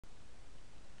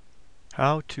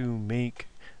How to make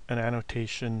an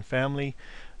annotation family.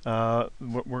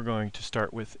 What we're going to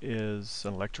start with is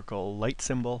an electrical light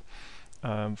symbol.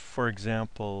 For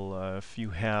example, if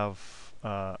you have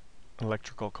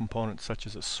electrical components such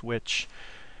as a switch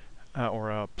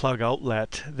or a plug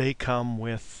outlet, they come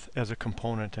with, as a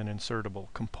component, an insertable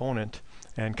component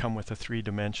and come with a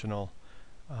three-dimensional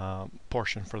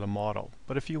portion for the model.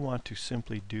 But if you want to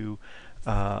simply do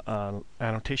an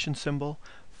annotation symbol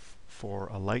for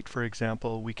a light, for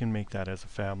example, we can make that as a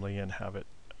family and have it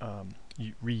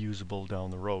reusable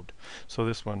down the road. So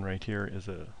this one right here is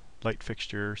a light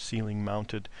fixture, ceiling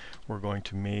mounted. We're going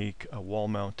to make a wall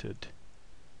mounted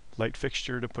light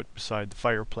fixture to put beside the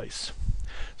fireplace.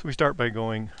 So we start by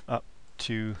going up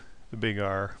to the big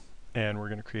R, and we're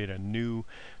going to create a new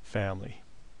family.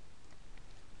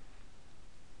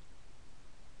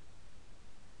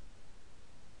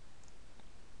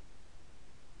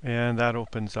 And that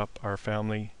opens up our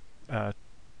family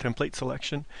template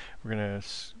selection. We're going to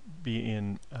be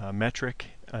in metric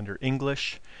under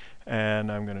English,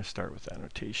 and I'm going to start with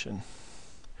annotation.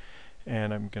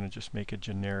 And I'm going to just make a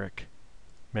generic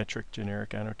metric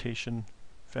generic annotation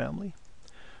family.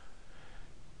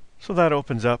 So that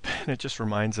opens up, and it just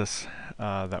reminds us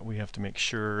that we have to make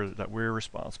sure that we're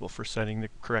responsible for setting the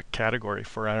correct category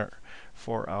for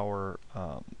our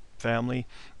family.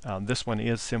 This one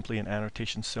is simply an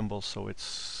annotation symbol, so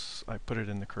I put it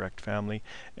in the correct family,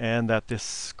 and that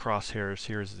this crosshairs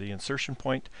here is the insertion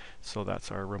point, so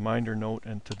that's our reminder note,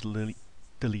 and to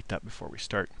delete that before we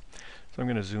start. So I'm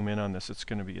going to zoom in on this. It's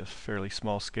going to be a fairly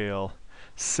small scale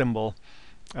symbol.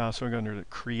 So I'm going to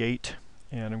create,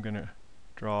 and I'm going to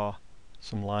draw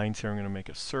some lines here. I'm going to make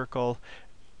a circle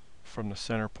from the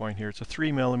center point here. It's a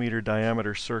 3mm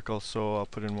diameter circle, so I'll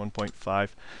put in 1.5.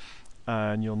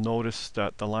 And you'll notice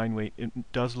that the line weight,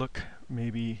 it does look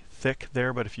maybe thick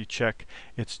there, but if you check,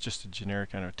 it's just a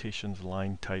generic annotations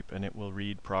line type, and it will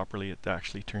read properly. It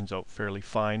actually turns out fairly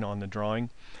fine on the drawing.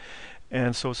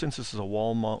 And so since this is a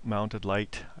wall mounted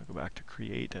light, I'll go back to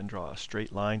create and draw a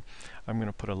straight line. I'm going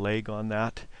to put a leg on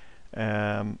that.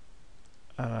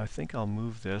 I think I'll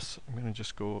move this. I'm going to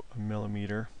just go 1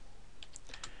 millimeter.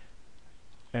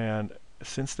 And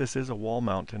since this is a wall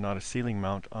mount and not a ceiling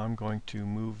mount, I'm going to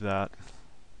move that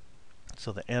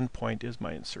so the end point is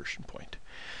my insertion point.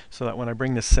 So that when I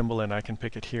bring this symbol in, I can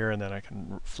pick it here and then I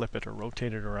can flip it or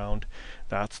rotate it around.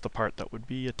 That's the part that would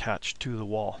be attached to the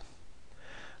wall.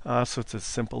 So it's as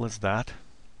simple as that.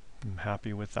 I'm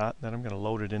happy with that. Then I'm going to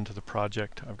load it into the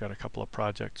project. I've got a couple of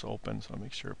projects open, so I'll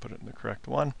make sure I put it in the correct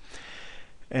one.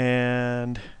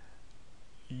 And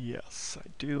yes, I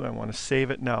do. I want to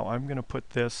save it. Now I'm going to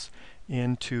put this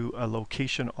into a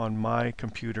location on my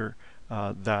computer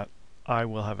that I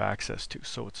will have access to.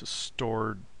 So it's a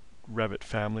stored REVIT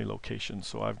family location.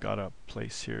 So I've got a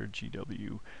place here,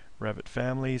 GW REVIT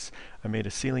families. I made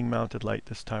a ceiling mounted light.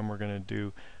 This time we're going to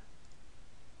do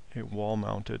a wall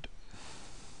mounted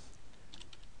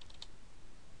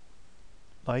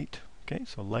light. Okay,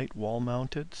 so light wall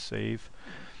mounted, save.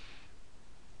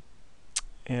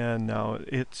 And now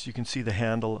you can see the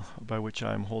handle by which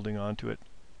I'm holding on to it.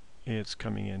 It's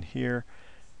coming in here,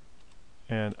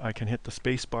 and I can hit the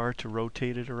space bar to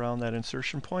rotate it around that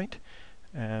insertion point.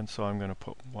 And so I'm going to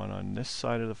put one on this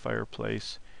side of the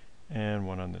fireplace and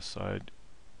one on this side,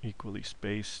 equally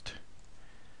spaced.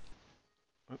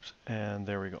 Oops, and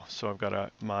there we go. So I've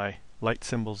got my light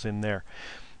symbols in there.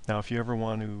 Now if you ever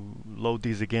want to load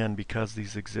these again, because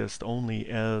these exist only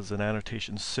as an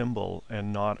annotation symbol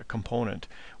and not a component,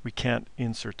 we can't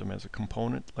insert them as a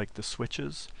component like the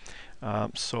switches.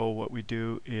 So what we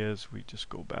do is we just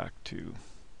go back to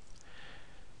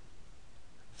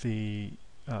the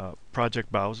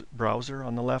project browser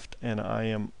on the left, and I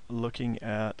am looking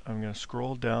at, I'm going to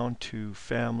scroll down to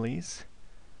families.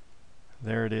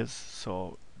 There it is.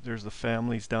 So there's the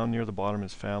families. Down near the bottom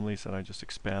is families, and I just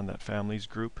expand that families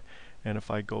group. And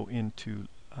if I go into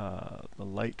the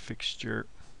light fixture,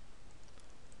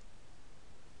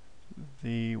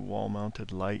 the wall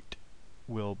mounted light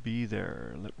will be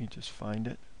there. Let me just find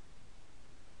it.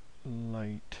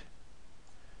 Light.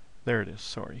 There it is.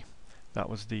 Sorry. That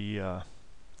was the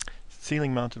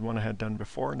ceiling mounted one I had done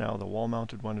before. Now the wall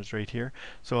mounted one is right here.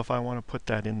 So if I want to put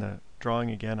that in the drawing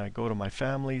again, I go to my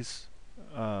families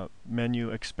menu,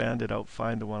 expand it out,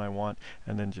 find the one I want,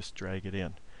 and then just drag it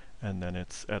in, and then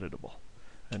it's editable.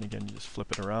 And again, you just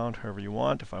flip it around however you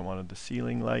want. If I wanted the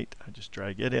ceiling light, I just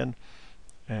drag it in,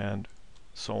 and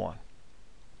so on.